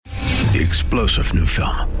The explosive new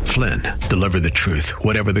film, Flynn, deliver the truth,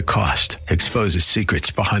 whatever the cost, exposes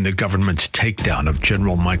secrets behind the government's takedown of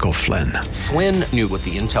General Michael Flynn. Flynn knew what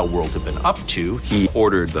the intel world had been up to. He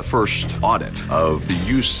ordered the first audit of the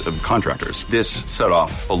use of contractors. This set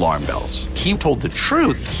off alarm bells. He told the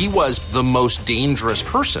truth. He was the most dangerous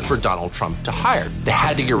person for Donald Trump to hire. They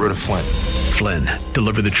had to get rid of Flynn. Flynn,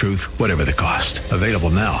 deliver the truth, whatever the cost. Available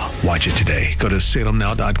now. Watch it today. Go to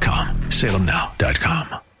salemnow.com.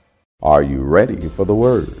 salemnow.com. Are you ready for the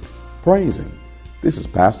word? Praise Him. This is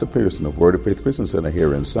Pastor Pearson of Word of Faith Christian Center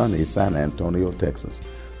here in sunny San Antonio, Texas.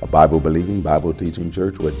 A Bible-believing, Bible-teaching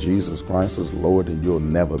church where Jesus Christ is Lord and you'll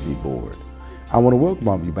never be bored. I want to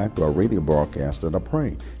welcome you back to our radio broadcast that I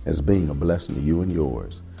pray as being a blessing to you and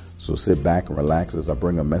yours. So sit back and relax as I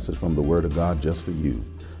bring a message from the Word of God just for you.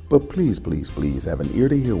 But please, please, please have an ear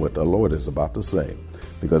to hear what the Lord is about to say.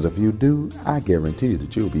 Because if you do, I guarantee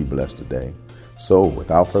that you'll be blessed today. So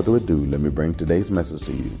without further ado, let me bring today's message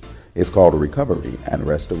to you. It's called Recovery and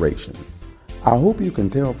Restoration. I hope you can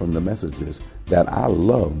tell from the messages that I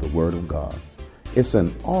love the Word of God. It's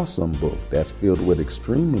an awesome book that's filled with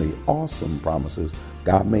extremely awesome promises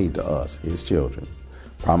God made to us, His children.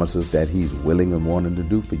 Promises that He's willing and wanting to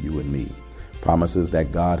do for you and me. Promises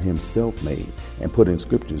that God Himself made and put in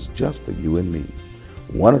scriptures just for you and me.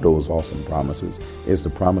 One of those awesome promises is the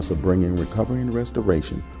promise of bringing recovery and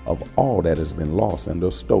restoration of all that has been lost and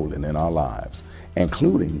or stolen in our lives,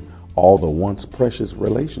 including all the once precious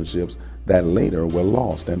relationships that later were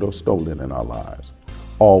lost and or stolen in our lives.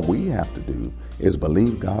 All we have to do is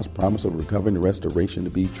believe God's promise of recovery and restoration to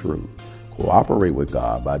be true. Cooperate with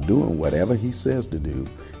God by doing whatever He says to do,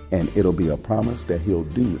 and it'll be a promise that He'll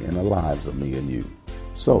do in the lives of me and you.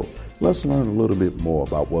 So let's learn a little bit more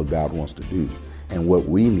about what God wants to do and what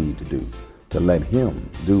we need to do to let Him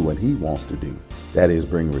do what He wants to do. That is,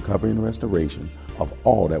 bring recovery and restoration of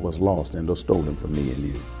all that was lost and or stolen from me and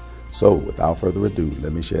you. So without further ado,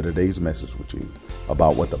 let me share today's message with you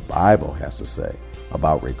about what the Bible has to say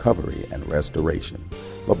about recovery and restoration.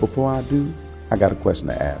 But before I do, I got a question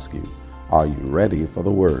to ask you. Are you ready for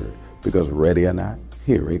the word? Because ready or not,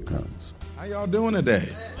 here it comes. How y'all doing today?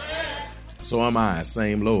 So am I.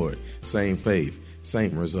 Same Lord, same faith,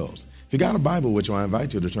 same results. If you got a Bible with you, I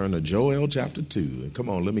invite you to turn to Joel chapter 2. And come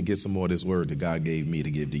on, let me get some more of this word that God gave me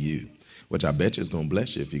to give to you, which I bet you is going to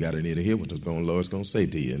bless you if you got an ear to hear what the Lord's going to say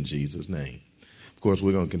to you in Jesus' name. Of course,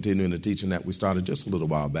 we're going to continue in the teaching that we started just a little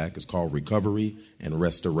while back. It's called Recovery and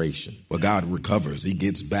Restoration. Where God recovers, He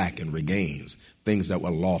gets back and regains things that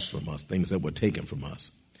were lost from us, things that were taken from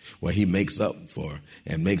us. Where He makes up for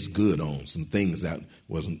and makes good on some things that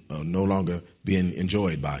was no longer being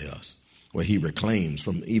enjoyed by us. Where He reclaims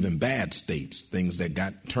from even bad states, things that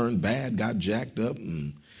got turned bad, got jacked up,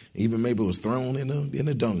 and even maybe was thrown in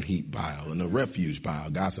a dung heap pile, in a refuge pile.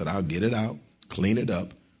 God said, I'll get it out, clean it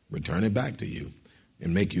up, return it back to you,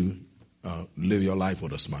 and make you live your life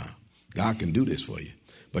with a smile. God can do this for you,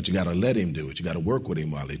 but you got to let Him do it. You got to work with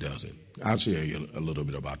Him while He does it. I'll share you a little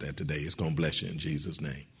bit about that today. It's going to bless you in Jesus'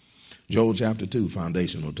 name. Joel chapter 2,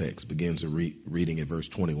 foundational text, begins reading at verse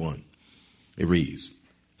 21. It reads,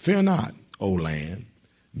 Fear not, O land,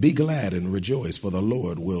 be glad and rejoice, for the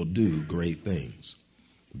Lord will do great things.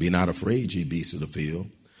 Be not afraid, ye beasts of the field,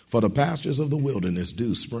 for the pastures of the wilderness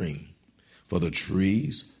do spring. For the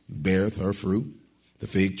trees beareth her fruit, the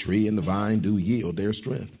fig tree and the vine do yield their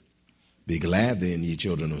strength. Be glad then, ye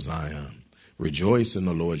children of Zion, rejoice in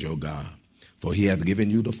the Lord your God, for He hath given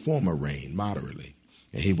you the former rain moderately,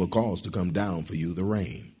 and He will cause to come down for you the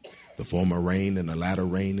rain, the former rain and the latter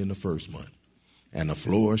rain in the first month. And the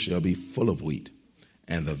floor shall be full of wheat,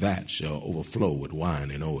 and the vat shall overflow with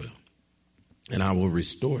wine and oil. And I will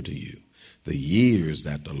restore to you the years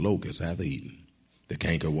that the locust hath eaten, the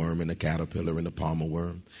cankerworm and the caterpillar and the palmer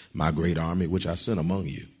worm, my great army which I sent among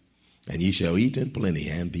you. And ye shall eat in plenty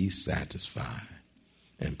and be satisfied,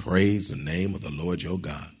 and praise the name of the Lord your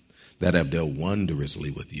God, that have dealt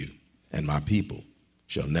wondrously with you, and my people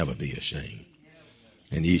shall never be ashamed.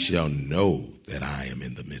 And ye shall know that I am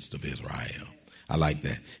in the midst of Israel. I like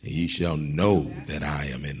that. And ye shall know that I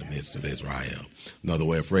am in the midst of Israel. Another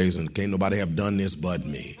way of phrasing, can't nobody have done this but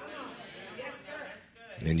me.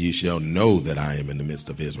 And ye shall know that I am in the midst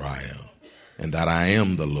of Israel, and that I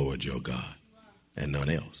am the Lord your God, and none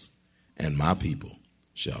else. And my people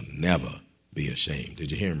shall never be ashamed.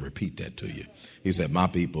 Did you hear him repeat that to you? He said, my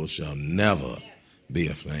people shall never be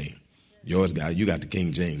ashamed. Yours, God, you got the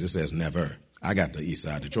King James. It says never. I got the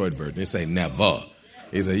Eastside Detroit version. It say never.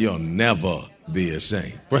 He said, you'll never be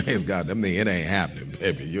ashamed. Praise God. I mean, it ain't happening,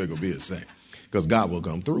 baby. You ain't going to be ashamed. Because God will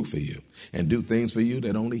come through for you and do things for you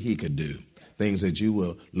that only He could do. Things that you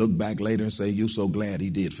will look back later and say, you're so glad He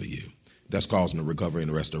did for you. That's causing the recovery and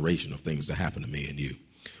the restoration of things to happen to me and you.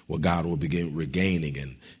 Well, God will begin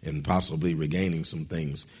regaining and possibly regaining some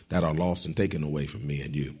things that are lost and taken away from me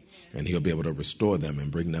and you. And he'll be able to restore them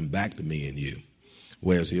and bring them back to me and you.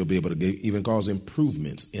 Whereas he'll be able to even cause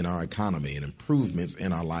improvements in our economy and improvements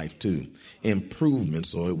in our life too. Improvements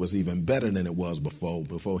so it was even better than it was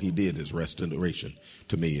before he did his restoration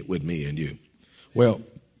to me, with me and you. Well,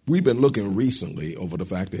 we've been looking recently over the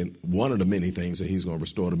fact that one of the many things that he's going to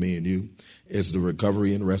restore to me and you is the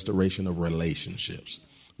recovery and restoration of relationships.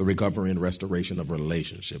 The recovery and restoration of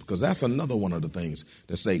relationship, because that's another one of the things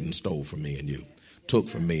that Satan stole from me and you, took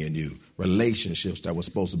from me and you, relationships that were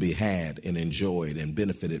supposed to be had and enjoyed and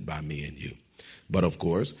benefited by me and you. But of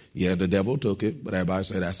course, yeah, the devil took it, but everybody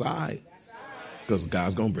say that's all right, because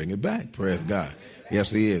God's going to bring it back. Praise God. Yes,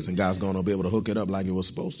 he is. And God's going to be able to hook it up like it was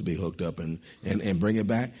supposed to be hooked up and bring it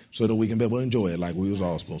back so that we can be able to enjoy it like we was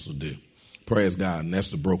all supposed to do. Praise God. And that's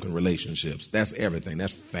the broken relationships. That's everything.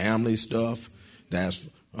 That's family stuff. That's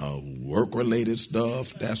work-related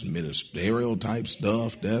stuff. That's ministerial type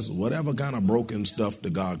stuff. That's whatever kind of broken stuff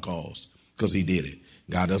that God caused, because he did it.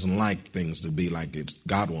 God doesn't like things to be like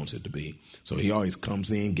God wants it to be. So he always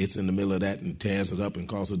comes in, gets in the middle of that and tears it up and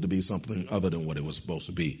causes it to be something other than what it was supposed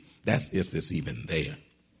to be. That's if it's even there.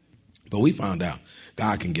 But we found out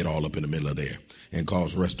God can get all up in the middle of there and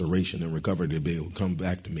cause restoration and recovery to be able to come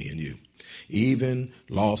back to me and you. Even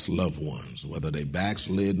lost loved ones, whether they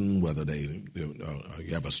backslidden, whether you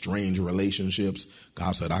have estranged relationships,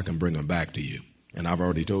 God said, I can bring them back to you. And I've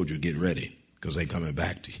already told you, get ready, because they're coming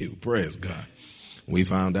back to you. Praise God. We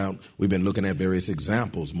found out, we've been looking at various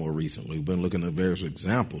examples more recently. We've been looking at various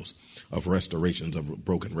examples of restorations of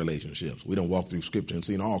broken relationships. We don't walk through scripture and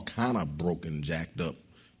seen all kind of broken, jacked up,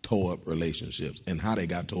 tore up relationships and how they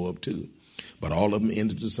got tore up too. But all of them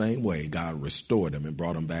ended the same way. God restored them and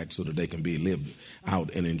brought them back so that they can be lived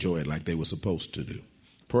out and enjoyed like they were supposed to do.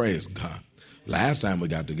 Praise God. Last time we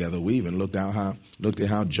got together, we even looked at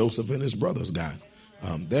how Joseph and his brothers got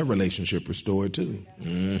their relationship restored too.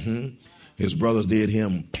 His brothers did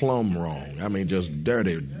him plumb wrong. I mean, just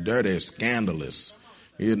dirty, scandalous,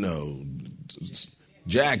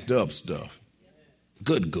 jacked up stuff.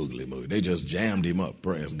 Good googly movie. They just jammed him up.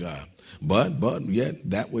 Praise God. But yet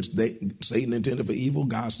that which Satan intended for evil,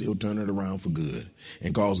 God still turned it around for good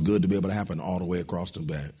and caused good to be able to happen all the way across the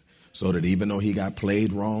back. So that even though he got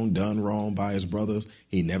played wrong, done wrong by his brothers,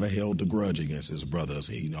 he never held a grudge against his brothers.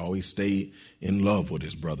 He always stayed in love with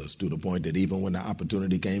his brothers, to the point that even when the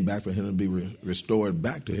opportunity came back for him to be restored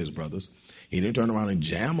back to his brothers, he didn't turn around and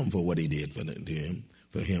jam them for what he did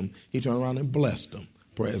for him. He turned around and blessed them.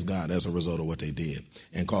 Praise God, as a result of what they did,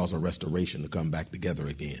 and caused a restoration to come back together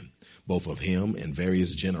again, both of him and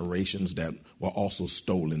various generations that were also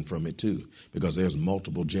stolen from it too, because there's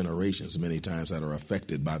multiple generations many times that are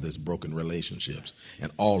affected by this broken relationships,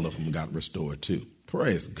 and all of them got restored too.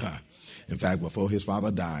 Praise God. In fact, before his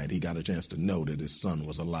father died, he got a chance to know that his son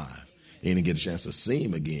was alive. He didn't get a chance to see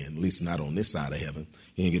him again, at least not on this side of heaven.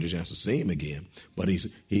 He didn't get a chance to see him again. But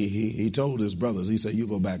he told his brothers, he said, you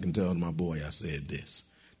go back and tell my boy I said this.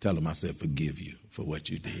 Tell him I said forgive you for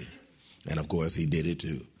what you did. And, of course, he did it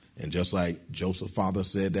too. And just like Joseph's father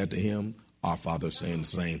said that to him, our Father's saying the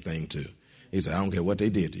same thing too. He said, I don't care what they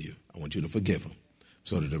did to you. I want you to forgive them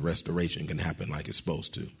so that the restoration can happen like it's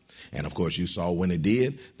supposed to. And, of course, you saw when it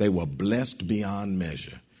did, they were blessed beyond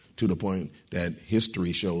measure, to the point that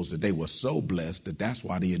history shows that they were so blessed that that's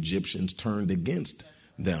why the Egyptians turned against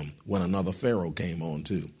them when another Pharaoh came on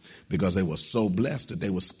too, because they were so blessed that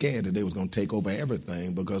they were scared that they was going to take over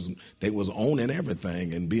everything, because they was owning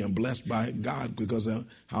everything and being blessed by God because of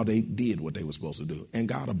how they did what they were supposed to do. And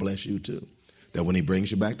God will bless you too, that when he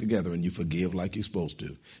brings you back together and you forgive like you're supposed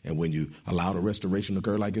to, and when you allow the restoration to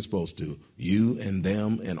occur like it's supposed to, you and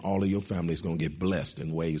them and all of your family is going to get blessed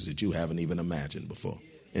in ways that you haven't even imagined before,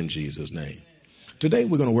 in Jesus' name. Today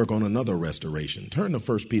we're going to work on another restoration. Turn to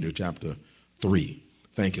 1 Peter chapter 3.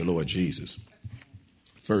 Thank you, Lord Jesus.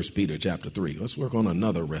 1 Peter chapter 3. Let's work on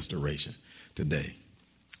another restoration today.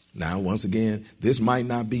 Now, once again, this might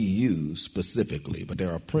not be you specifically, but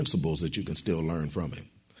there are principles that you can still learn from it.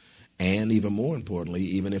 And even more importantly,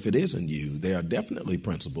 even if it isn't you, there are definitely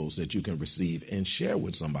principles that you can receive and share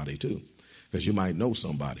with somebody too. Because you might know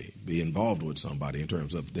somebody, be involved with somebody in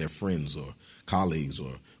terms of their friends or colleagues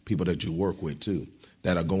or people that you work with too,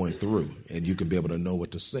 that are going through, and you can be able to know what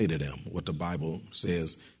to say to them, what the Bible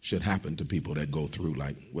says should happen to people that go through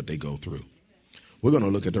like what they go through. We're going to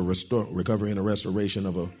look at the recovery and the restoration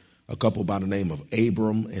of a couple by the name of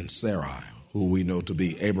Abram and Sarai, who we know to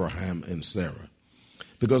be Abraham and Sarah,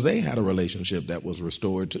 because they had a relationship that was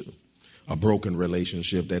restored too, a broken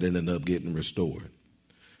relationship that ended up getting restored.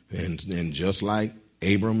 And just like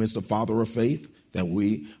Abram is the father of faith, that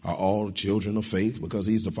we are all children of faith because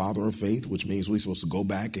he's the father of faith, which means we're supposed to go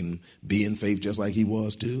back and be in faith just like he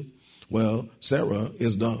was too. Well, Sarah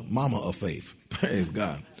is the mama of faith. Praise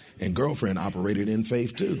God. And girlfriend operated in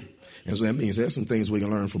faith too. And so that means there's some things we can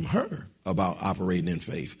learn from her about operating in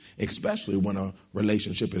faith, especially when a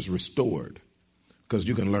relationship is restored, because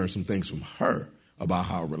you can learn some things from her about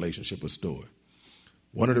how a relationship is restored.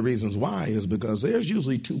 One of the reasons why is because there's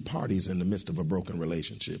usually two parties in the midst of a broken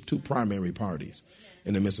relationship, two primary parties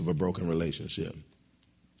in the midst of a broken relationship.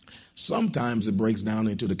 Sometimes it breaks down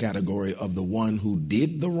into the category of the one who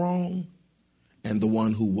did the wrong and the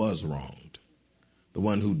one who was wronged. The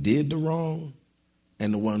one who did the wrong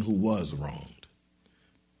and the one who was wronged.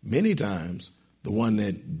 Many times, the one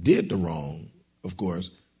that did the wrong, of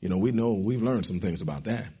course, we've learned some things about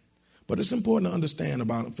that. But it's important to understand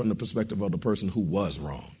about it from the perspective of the person who was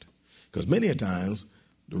wronged. Because many a times,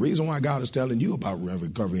 the reason why God is telling you about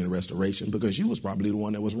recovery and restoration, because you was probably the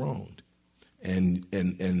one that was wronged. And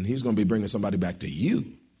he's going to be bringing somebody back to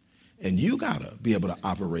you. And you got to be able to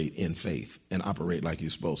operate in faith and operate like you're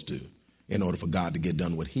supposed to in order for God to get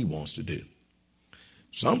done what he wants to do.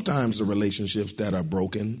 Sometimes the relationships that are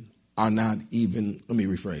broken are not even, let me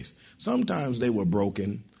rephrase. Sometimes they were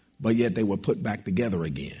broken, but yet they were put back together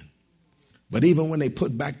again. But even when they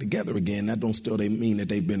put back together again, that don't still mean that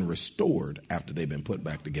they've been restored after they've been put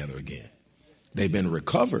back together again. They've been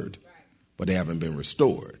recovered, but they haven't been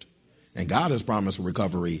restored. And God has promised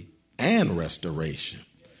recovery and restoration,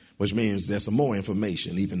 which means there's some more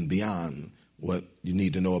information even beyond what you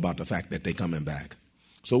need to know about the fact that they're coming back.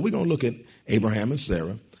 So we're going to look at Abraham and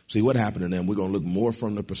Sarah, see what happened to them. We're going to look more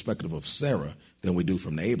from the perspective of Sarah than we do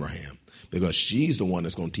from Abraham, because she's the one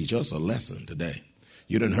that's going to teach us a lesson today.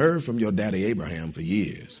 You done heard from your daddy Abraham for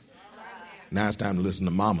years. Now it's time to listen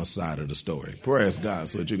to mama's side of the story. Praise God,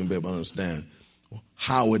 so that you can be able to understand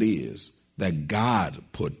how it is that God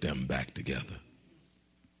put them back together.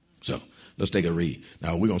 So let's take a read.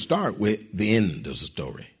 Now we're going to start with the end of the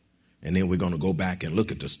story. And then we're going to go back and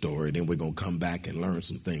look at the story. Then we're going to come back and learn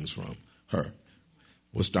some things from her.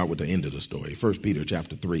 We'll start with the end of the story. 1 Peter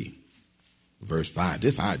chapter 3, verse 5.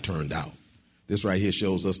 This is how it turned out. This right here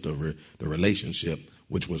shows us the relationship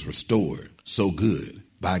which was restored so good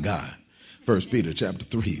by God. 1 Peter chapter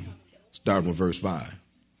 3, starting with verse 5.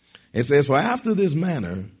 It says, "For after this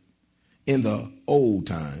manner in the old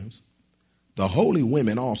times, the holy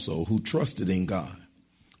women also who trusted in God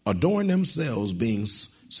adorned themselves, being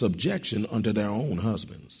subjection unto their own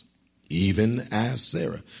husbands, even as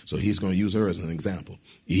Sarah." So he's going to use her as an example.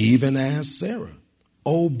 "Even as Sarah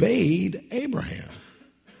obeyed Abraham,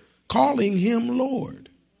 calling him Lord,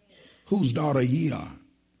 whose daughter ye are,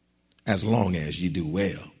 as long as ye do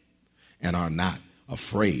well, and are not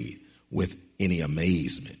afraid with any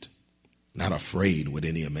amazement." Not afraid with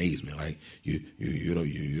any amazement. Like you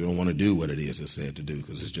don't want to do what it is it's said to do,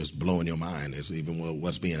 because it's just blowing your mind. It's even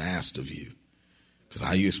what's being asked of you. Because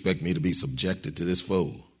how you expect me to be subjected to this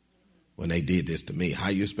foe when they did this to me? How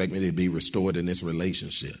you expect me to be restored in this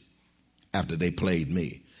relationship after they played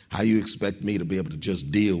me? How you expect me to be able to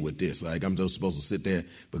just deal with this? Like I'm just supposed to sit there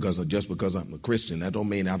because I'm a Christian. That don't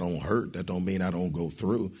mean I don't hurt. That don't mean I don't go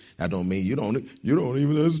through. That don't mean you don't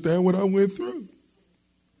even understand what I went through.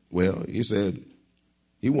 Well, he said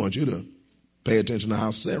he wants you to pay attention to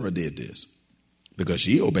how Sarah did this, because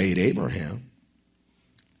she obeyed Abraham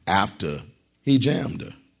after he jammed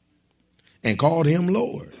her and called him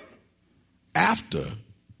Lord after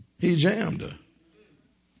he jammed her.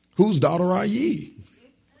 Whose daughter are ye?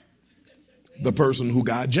 The person who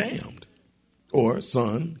got jammed, or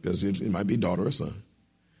son, because it might be daughter or son.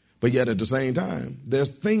 But yet at the same time, there's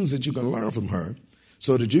things that you can learn from her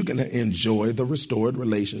so that you can enjoy the restored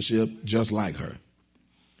relationship just like her.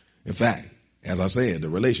 In fact, as I said, the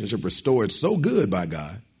relationship restored so good by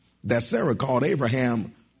God that Sarah called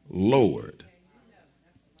Abraham Lord.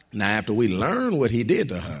 Now, after we learn what he did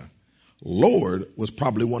to her, Lord was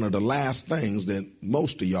probably one of the last things that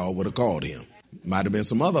most of y'all would have called him. Might have been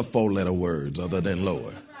some other four-letter words other than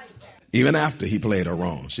Lord. Even after he played her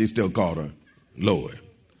wrong, she still called her Lord.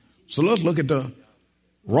 So let's look at the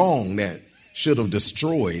wrong that should have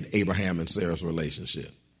destroyed Abraham and Sarah's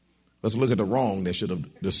relationship. Let's look at the wrong that should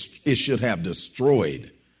have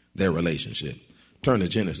destroyed their relationship. Turn to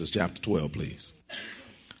Genesis chapter 12, please.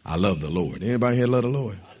 I love the Lord. Anybody here love the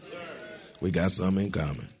Lord? We got something in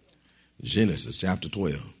common. Genesis chapter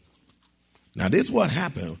 12. Now, this what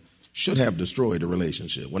happened should have destroyed the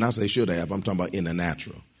relationship. When I say should have, I'm talking about in the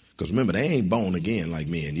natural. Because remember, they ain't born again like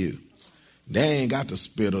me and you. They ain't got the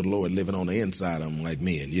Spirit of the Lord living on the inside of them like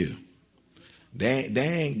me and you. They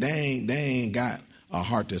ain't got a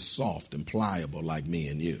heart that's soft and pliable like me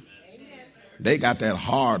and you. They got that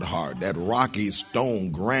hard heart, that rocky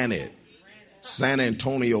stone granite, San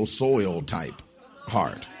Antonio soil type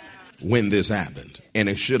heart when this happened. And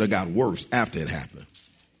it should have got worse after it happened.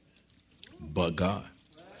 But God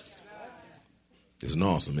is an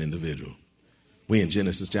awesome individual. We in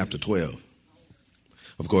Genesis chapter 12.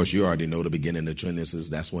 Of course, you already know the beginning of Genesis.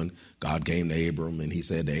 That's when God came to Abram and he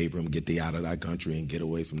said to Abram, get thee out of thy country and get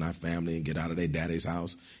away from thy family and get out of thy daddy's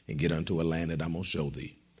house and get unto a land that I'm going to show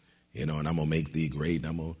thee. You know, and I'm going to make thee great.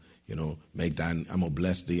 I'm going to, I'm going to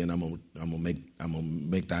bless thee and I'm going to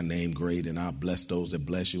make thy name great, and I'll bless those that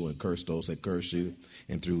bless you and curse those that curse you.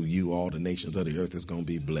 And through you, all the nations of the earth is going to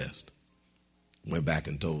be blessed. Went back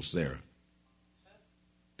and told Sarah,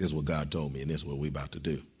 this is what God told me and this is what we're about to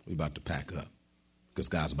do. We're about to pack up. Because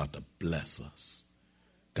God's about to bless us.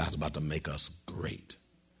 God's about to make us great.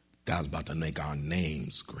 God's about to make our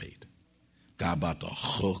names great. God's about to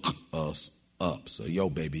hook us up. So, yo,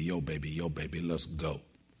 baby, let's go.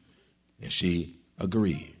 And she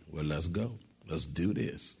agreed. Well, let's go. Let's do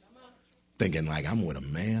this. Thinking like I'm with a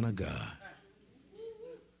man of God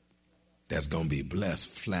that's going to be blessed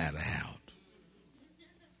flat out.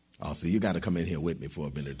 Oh, see, you got to come in here with me for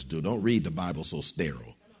a minute to do. Don't read the Bible so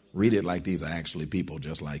sterile. Read it like these are actually people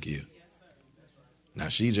just like you. Now,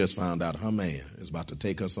 she just found out her man is about to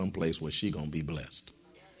take her someplace where she's going to be blessed.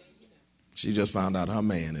 She just found out her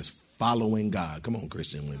man is following God. Come on,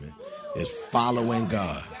 Christian women. Is following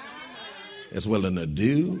God. Is willing to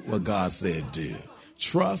do what God said do.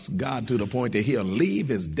 Trust God to the point that he'll leave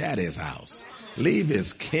his daddy's house, leave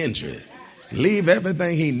his kindred, leave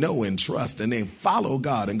everything he know and trust, and then follow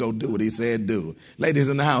God and go do what he said do. Ladies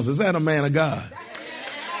in the house, is that a man of God?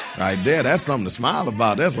 Right there, that's something to smile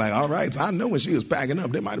about. That's like, all right, so I know when she was packing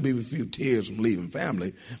up, there might have been a few tears from leaving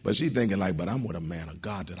family, but she's thinking like, but I'm with a man of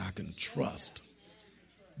God that I can trust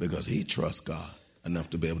because he trusts God enough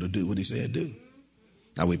to be able to do what he said do.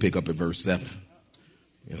 Now we pick up at verse 7.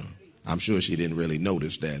 I'm sure she didn't really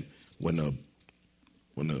notice that when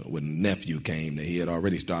nephew came, that he had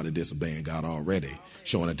already started disobeying God already,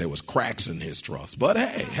 showing that there was cracks in his trust. But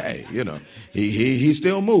hey, he's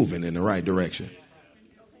still moving in the right direction.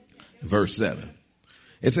 Verse 7.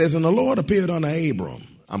 It says, and the Lord appeared unto Abram.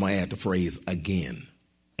 I'm going to add the phrase again.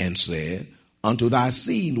 And said, unto thy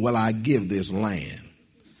seed will I give this land.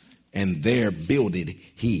 And there builded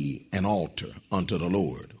he an altar unto the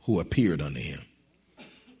Lord who appeared unto him.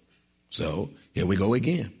 So here we go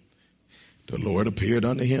again. The Lord appeared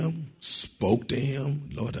unto him, spoke to him.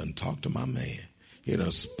 Lord done talked to my man. He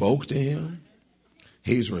done spoke to him.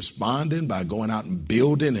 He's responding by going out and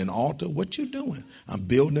building an altar. What you doing? I'm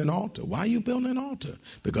building an altar. Why are you building an altar?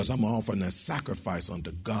 Because I'm offering a sacrifice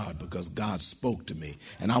unto God because God spoke to me.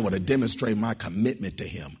 And I want to demonstrate my commitment to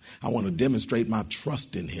him. I want to demonstrate my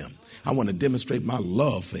trust in him. I want to demonstrate my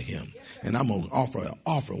love for him. And I'm going to offer an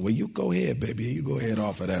offering. Well, you go ahead, baby. You go ahead and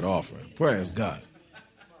offer that offering. Praise God.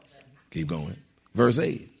 Keep going. Verse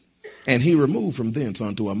 8. And he removed from thence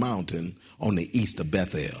unto a mountain on the east of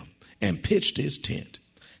Bethel, and pitched his tent,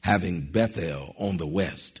 having Bethel on the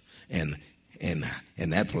west and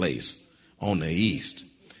that place on the east.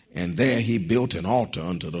 And there he built an altar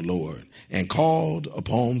unto the Lord and called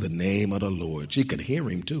upon the name of the Lord. She could hear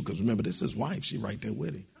him too, because remember, this is his wife. She right there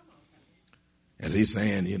with him. As he's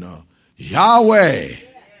saying, Yahweh,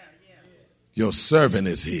 your servant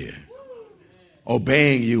is here,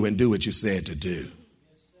 obeying you and do what you said to do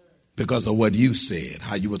because of what you said,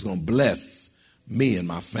 how you was going to bless me and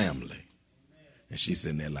my family. And she's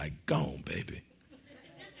sitting there like, go on, baby.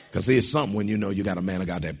 Because there's something when you got a man of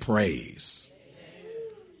God that prays.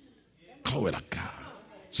 Glory to God.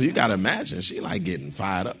 So you got to imagine she like getting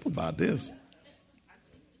fired up about this.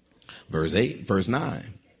 Verse 9.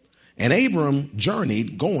 And Abram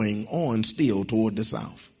journeyed going on still toward the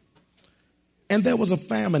south. And there was a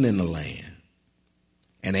famine in the land.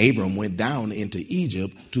 And Abram went down into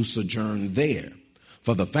Egypt to sojourn there,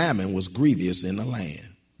 for the famine was grievous in the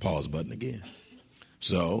land. Pause button again.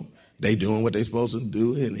 So they doing what they supposed to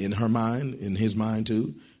do in her mind, in his mind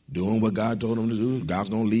too, doing what God told them to do. God's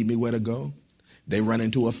going to lead me where to go. They run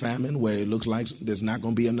into a famine where it looks like there's not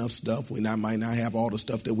going to be enough stuff. We might not have all the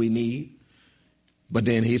stuff that we need. But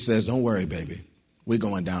then he says, don't worry, baby. We're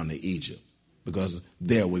going down to Egypt because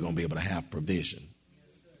there we're going to be able to have provision.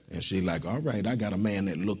 And she's like, all right, I got a man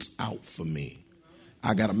that looks out for me.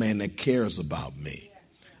 I got a man that cares about me.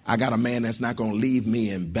 I got a man that's not going to leave me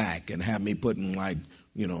in back and have me putting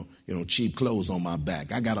cheap clothes on my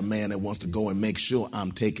back. I got a man that wants to go and make sure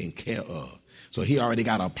I'm taken care of. So he already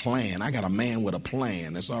got a plan. I got a man with a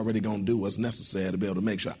plan that's already going to do what's necessary to be able to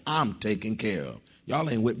make sure I'm taken care of. Y'all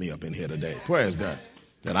ain't with me up in here today. Praise God.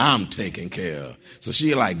 That I'm taking care of. So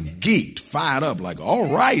she like geeked, fired up, like, all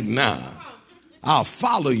right now. I'll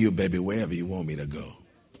follow you, baby, wherever you want me to go.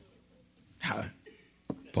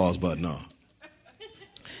 Pause button off.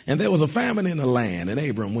 And there was a famine in the land, and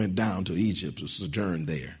Abram went down to Egypt to sojourn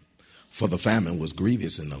there, for the famine was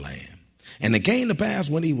grievous in the land. And it came to pass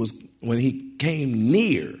when he came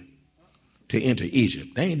near to enter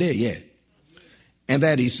Egypt. They ain't there yet. And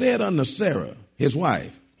that he said unto Sarah, his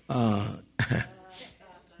wife,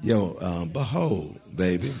 behold,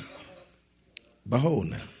 baby, behold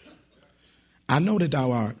now. I know that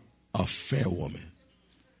thou art a fair woman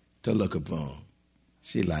to look upon.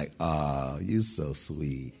 She like, oh, you so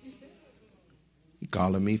sweet. He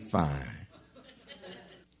calling me fine.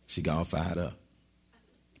 She got all fired up.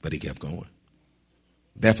 But he kept going.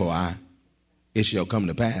 Therefore it shall come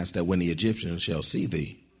to pass that when the Egyptians shall see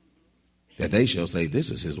thee, that they shall say, this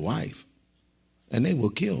is his wife, and they will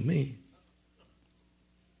kill me.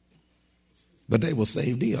 But they will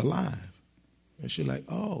save thee alive. And she's like,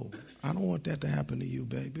 oh, I don't want that to happen to you,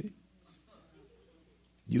 baby.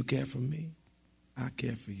 You care for me, I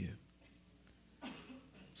care for you.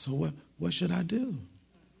 So what should I do?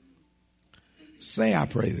 Say, I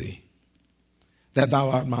pray thee, that thou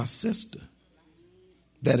art my sister,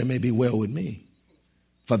 that it may be well with me,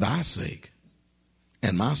 for thy sake,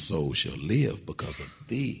 and my soul shall live because of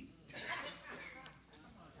thee.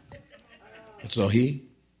 And so he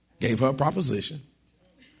gave her a proposition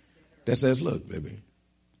that says, look, baby,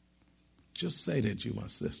 just say that you're my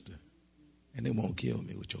sister, and they won't kill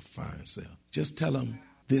me with your fine self. Just tell them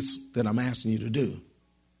this that I'm asking you to do.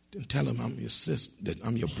 Then tell them I'm your sister, that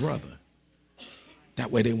I'm your brother.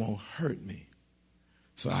 That way they won't hurt me,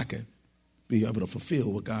 so I can be able to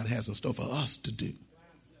fulfill what God has in store for us to do.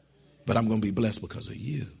 But I'm going to be blessed because of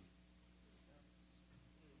you.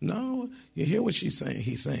 No, you hear what she's saying?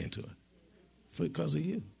 He's saying to her, because of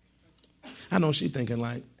you. I know she's thinking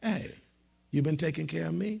like, hey, you've been taking care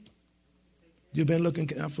of me? You've been looking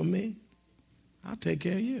out for me? I'll take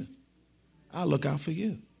care of you. I'll look out for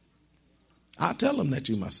you. I'll tell them that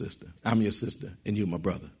you're my sister. I'm your sister and you're my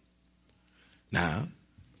brother. Now,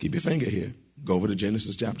 keep your finger here. Go over to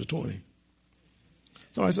Genesis chapter 20.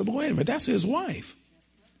 So I said, but wait a minute, that's his wife.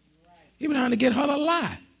 He been trying to get her to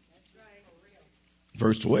lie.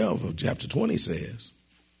 Verse 12 of chapter 20 says,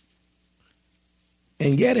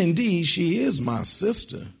 and yet indeed she is my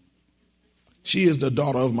sister. She is the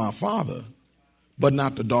daughter of my father, but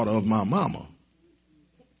not the daughter of my mama.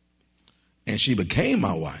 And she became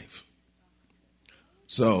my wife.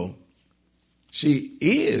 So she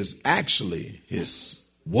is actually his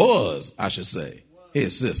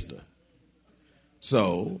sister.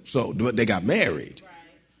 So they got married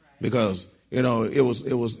because, it was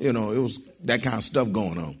that kind of stuff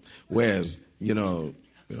going on. Whereas,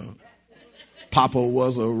 Papa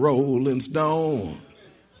was a rolling stone.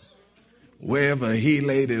 Wherever he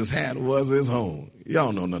laid his hat was his home.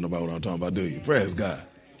 Y'all know nothing about what I'm talking about, do you? Praise God.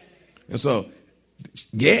 And so,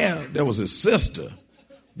 yeah, there was his sister,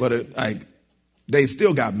 but they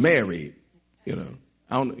still got married, y'all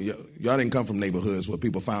didn't come from neighborhoods where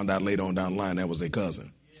people found out later on down the line that was their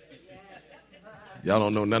cousin. Y'all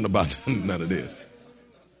don't know nothing about none of this.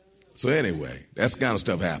 So anyway, that kind of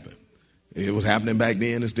stuff happened. It was happening back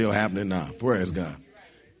then. It's still happening now. Praise God.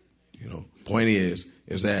 Point is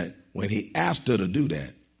that when he asked her to do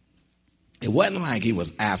that, it wasn't like he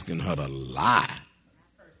was asking her to lie.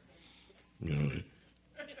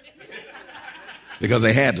 Because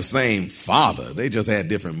they had the same father. They just had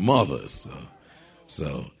different mothers.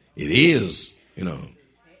 So it is,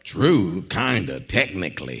 true, kind of,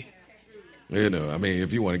 technically.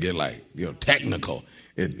 If you want to get technical,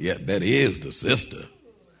 that is the sister.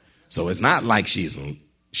 So it's not like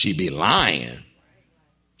she be lying.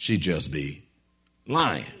 She just be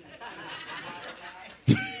lying.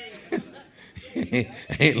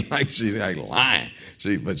 Ain't like she's lying.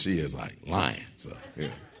 But she is lying. So,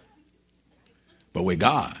 But with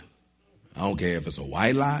God, I don't care if it's a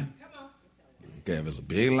white lie. I don't care if it's a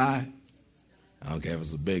big lie. I don't care if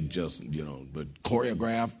it's a big but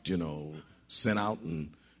choreographed, sent out and,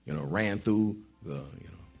 ran through the,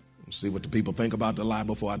 see what the people think about the lie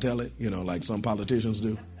before I tell it, like some politicians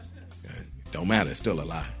do. Don't matter. It's still a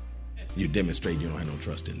lie. You demonstrate you don't have no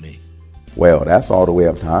trust in me. Well, that's all the way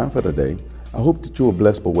have time for today. I hope that you were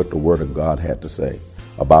blessed by what the Word of God had to say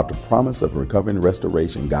about the promise of recovery and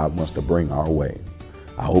restoration God wants to bring our way.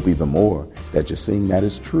 I hope even more that you're seeing that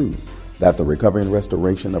is true, that the recovery and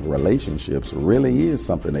restoration of relationships really is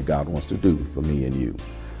something that God wants to do for me and you.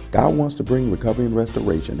 God wants to bring recovery and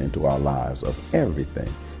restoration into our lives of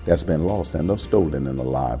everything that's been lost and stolen in the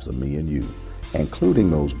lives of me and you. including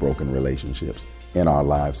those broken relationships in our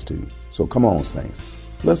lives too. So come on, saints.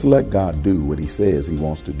 Let's let God do what he says he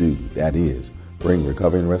wants to do. That is, bring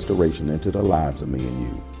recovery and restoration into the lives of me and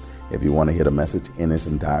you. If you want to hear the message in its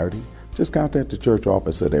entirety, just contact the church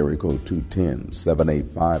office at area code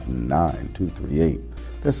 210-785-9238.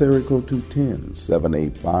 That's area code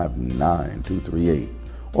 210-785-9238.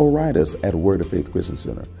 Or write us at Word of Faith Christian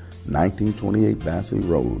Center, 1928 Bassey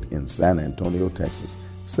Road in San Antonio, Texas,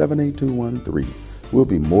 78213. We'll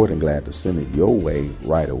be more than glad to send it your way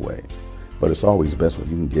right away. But it's always best when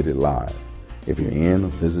you can get it live. If you're in or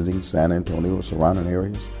visiting San Antonio or surrounding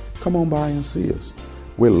areas, come on by and see us.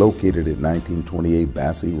 We're located at 1928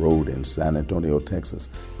 Bassey Road in San Antonio, Texas,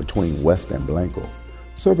 between West and Blanco.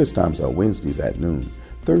 Service times are Wednesdays at noon,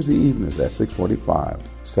 Thursday evenings at 6:45,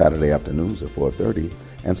 Saturday afternoons at 4:30,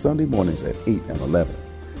 and Sunday mornings at 8 and 11.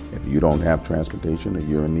 If you don't have transportation or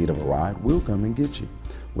you're in need of a ride, we'll come and get you.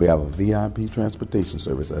 We have a VIP transportation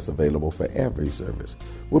service that's available for every service.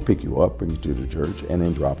 We'll pick you up, bring you to the church, and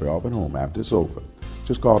then drop you off at home after it's over.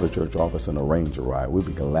 Just call the church office and arrange a ride. We'll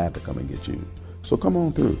be glad to come and get you. So come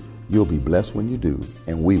on through. You'll be blessed when you do,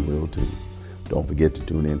 and we will too. Don't forget to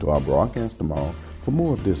tune in to our broadcast tomorrow for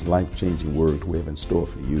more of this life-changing word we have in store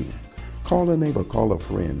for you. Call a neighbor, call a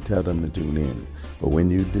friend, tell them to tune in. But when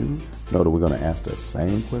you do, know that we're going to ask the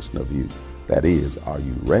same question of you. That is, are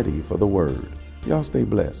you ready for the word? Y'all stay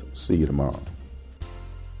blessed. See you tomorrow.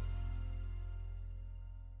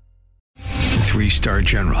 3-star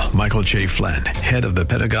General Michael J. Flynn, head of the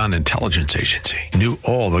Pentagon Intelligence Agency, knew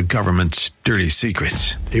all the government's dirty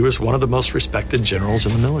secrets. He was one of the most respected generals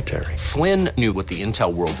in the military. Flynn knew what the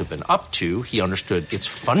intel world had been up to. He understood its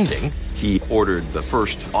funding. He ordered the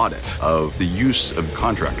first audit of the use of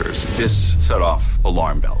contractors. This set off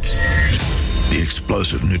alarm bells. The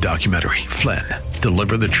explosive new documentary, Flynn,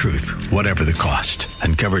 Deliver the Truth, Whatever the Cost,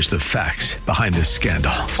 uncovers the facts behind this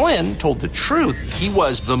scandal. Flynn told the truth. He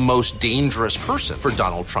was the most dangerous person for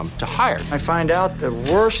Donald Trump to hire. I find out the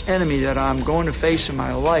worst enemy that I'm going to face in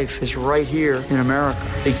my life is right here in America.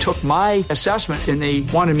 They took my assessment and they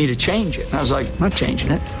wanted me to change it. And I was like, I'm not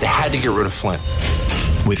changing it. They had to get rid of Flynn.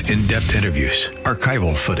 With in-depth interviews,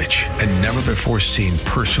 archival footage, and never-before-seen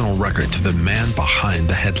personal records of the man behind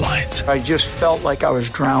the headlines. I just felt like I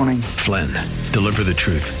was drowning. Flynn, Deliver the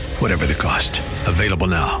Truth, Whatever the Cost. Available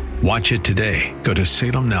now. Watch it today. Go to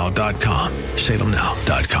salemnow.com.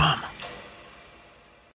 salemnow.com.